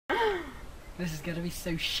This is gonna be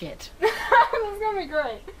so shit. This is gonna be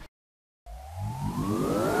great.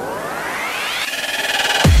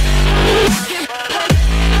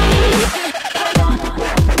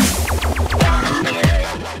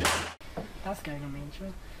 That's going on the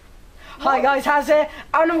intro. Hi guys, how's it?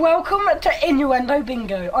 And welcome to Innuendo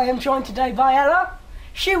Bingo. I am joined today by Ella.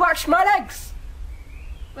 She watched my legs.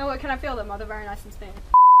 Oh, what can I feel them? They're very nice and smooth.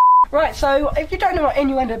 Right, so if you don't know what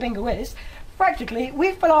Innuendo Bingo is, practically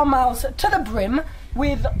we've filled our mouths to the brim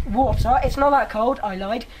with water. It's not that cold, I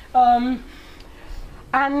lied.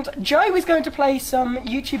 And Joe is going to play some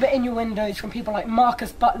YouTuber innuendos from people like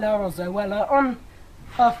Marcus Butler or Zoella on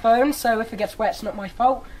her phone, so if it gets wet, it's not my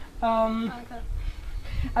fault. Okay.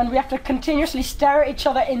 And we have to continuously stare at each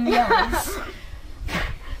other in the eyes.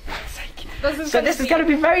 This is going to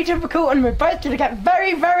be very difficult, and we're both going to get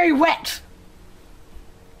very, very wet.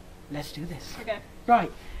 Let's do this. Okay.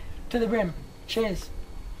 Right, to the brim. Cheers.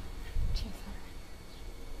 Cheers.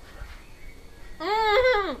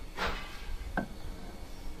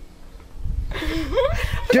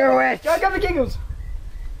 Do it! I got the giggles.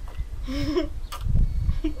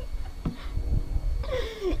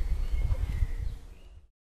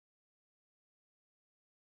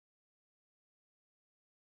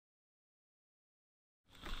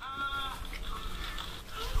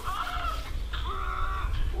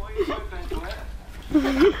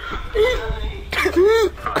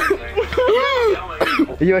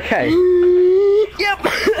 Are you okay? Yep.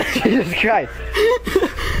 Jesus Christ.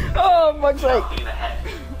 Oh, my sake.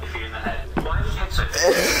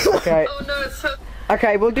 Okay. Oh no, it's so...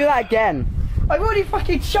 Okay, we'll do that again. I've already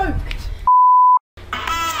fucking choked.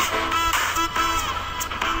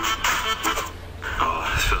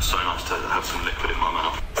 Oh, this feels so nice to have some liquid in my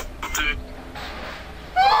mouth.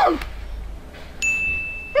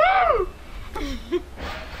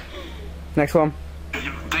 Next one.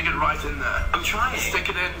 You dig it right in there. I'm trying. Stick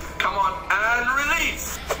it in. Come on. And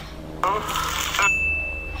release.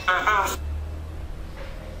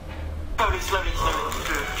 Slowly, slowly, slowly.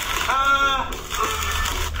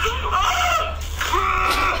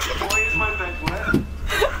 Why is my bed wet?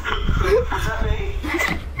 Is that me?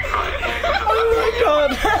 Oh my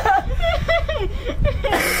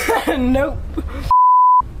god. Nope.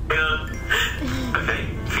 Okay,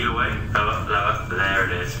 feel away. Lower, lower. There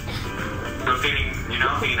it is. You're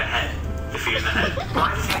not feeling the head. You're feeling the head.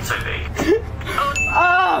 Why is his head so big?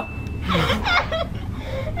 Oh!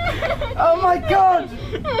 Oh my god!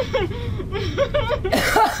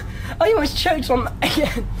 I almost choked on that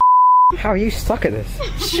again. How are you stuck at this?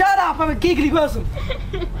 Shut up! I'm a giggly person.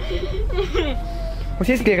 What's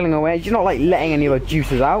this giggling away? You're not like letting any of the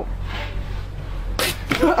juices out.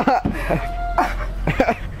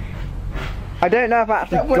 I don't know if I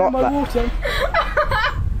actually got that. Water.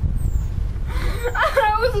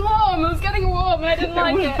 It was warm. It was getting warm. I didn't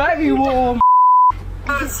like it. It was very warm.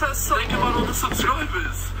 It's so soft. Think about all the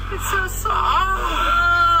subscribers. It's so soft.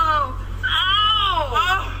 Oh! Ow!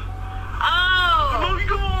 Oh! Oh! Oh,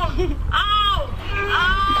 come on! Oh!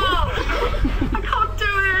 Oh! I can't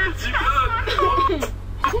do it.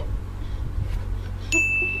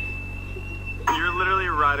 You're literally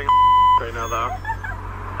riding right now, though.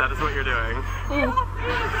 That is what you're doing.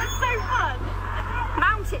 It's so fun.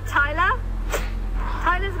 Mount it, Tyler.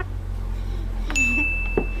 Tyler's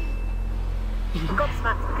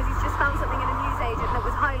gobsmacked because he's just found something in a newsagent that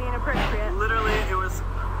was highly inappropriate. Literally, it was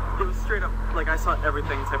straight up, like, I saw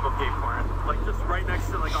everything type of gay porn. Like, just right next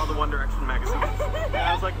to, like, all the One Direction magazines. And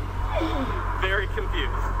I was, like, very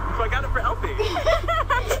confused. So I got it for Elfie.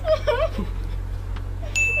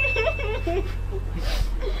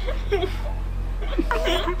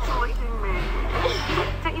 Keep licking me.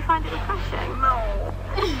 Don't you find it refreshing? No.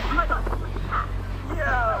 Oh my god.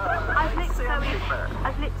 Yeah. I've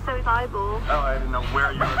licked Zoe's eyeball. Oh, I didn't know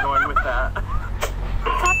where you were going with that.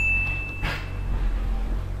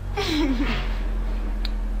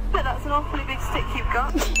 But that's an awfully big stick you've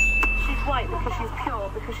got. She's white because she's pure,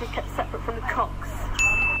 because she's kept separate from the cocks.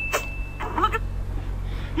 Look at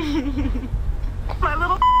my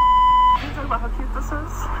little. Can you talk about how cute this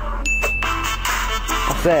is?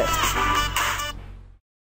 That's it.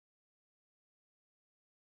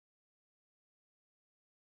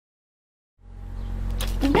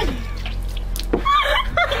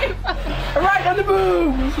 Right on the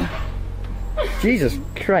boobs! Jesus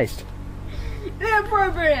Christ.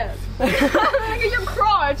 Inappropriate! Look at your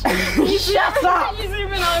crotch! Shut up! You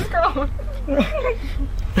zoom in on his crotch!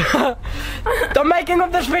 The making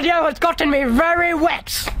of this video has gotten me very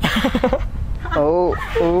wet! Oh,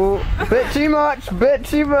 bit too much.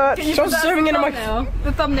 Stop zooming into my...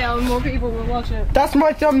 The thumbnail, and more people will watch it. That's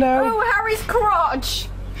my thumbnail. Oh, Harry's crotch!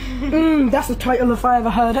 That's the title if I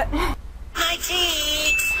ever heard it. My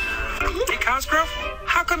cheeks! Hey, Cosgrove,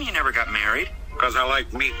 how come you never got married? Because I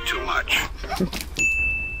like meat too much.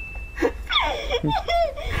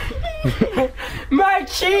 My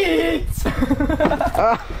cheeks!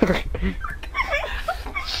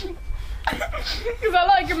 Because I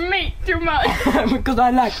like meat too much. Because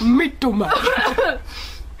I like meat too much.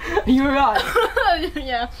 You're right.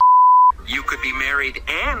 Yeah. You could be married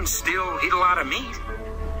and still eat a lot of meat.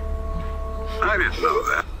 I didn't know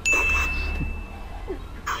that.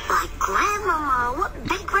 Like Grandmama, what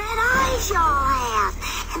big red eyes y'all have.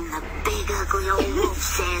 And the big ugly old wolf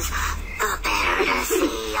says, the better to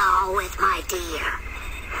see y'all with, my dear.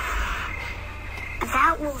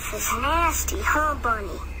 That wolf is nasty, huh,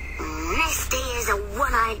 Bunny? Nasty as a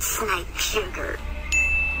one-eyed snake, Sugar.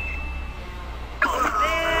 Oh,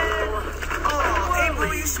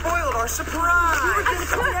 April, you spoiled our surprise. You were going to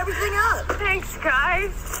clean everything up. Thanks,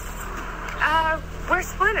 guys. Where's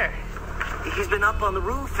Splinter? He's been up on the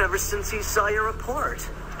roof ever since he saw your report.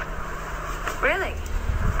 Really?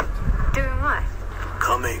 Doing what?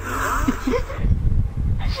 Coming.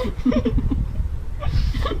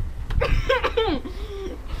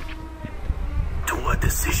 To a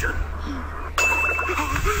decision.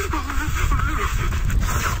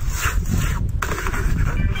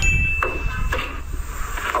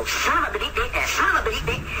 Oh, son of a bitty,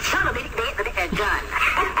 son of a gun.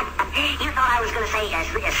 You thought I was going to say,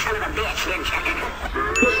 son of a bitch, didn't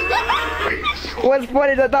you? What's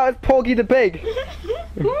funny that was Porgy the Pig.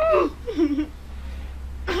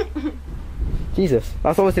 Jesus,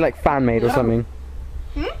 that's obviously like fan made or something.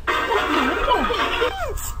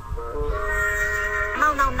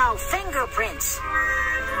 No, fingerprints. I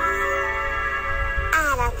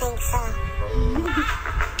don't think so.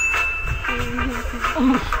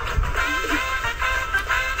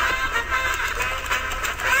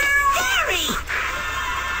 Gary!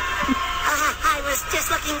 I was just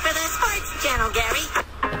looking for the sports channel, Gary.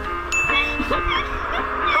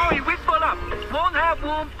 Sorry, we full up. Won't have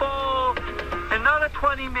room for another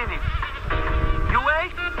 20 minutes. You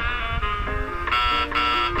wait?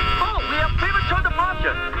 Oh, we have premature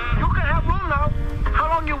departure. You can have room now. How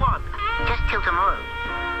long you want? Just till tomorrow.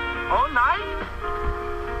 All night?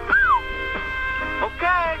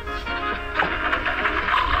 Okay.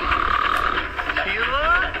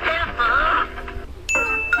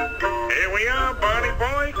 Here we are, Barney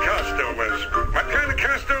boy, costumers. What kind of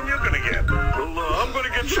costume you gonna get? Well, I'm gonna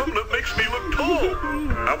get something that makes me look tall.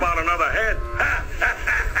 How about another head?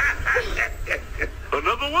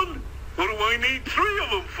 Another one? What do I need 3 of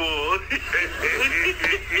them for?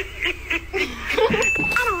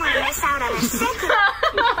 I don't want to miss out on a second.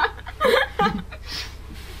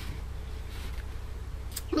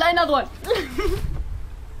 Play another one.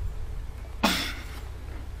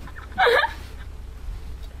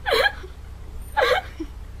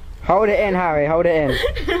 Hold it in, Harry, hold it in.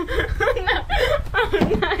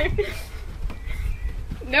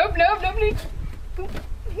 No. Oh, no. Nope, please.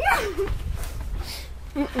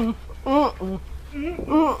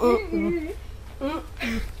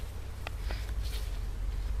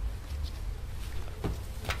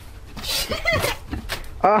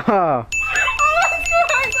 Ah.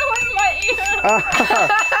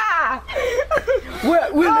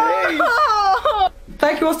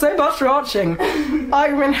 Thank you all so much for watching.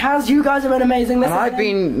 Iron has, you guys have been amazing. And I've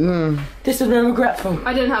been... This has been regretful.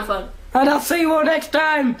 I didn't have fun. And I'll see you all next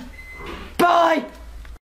time. Bye.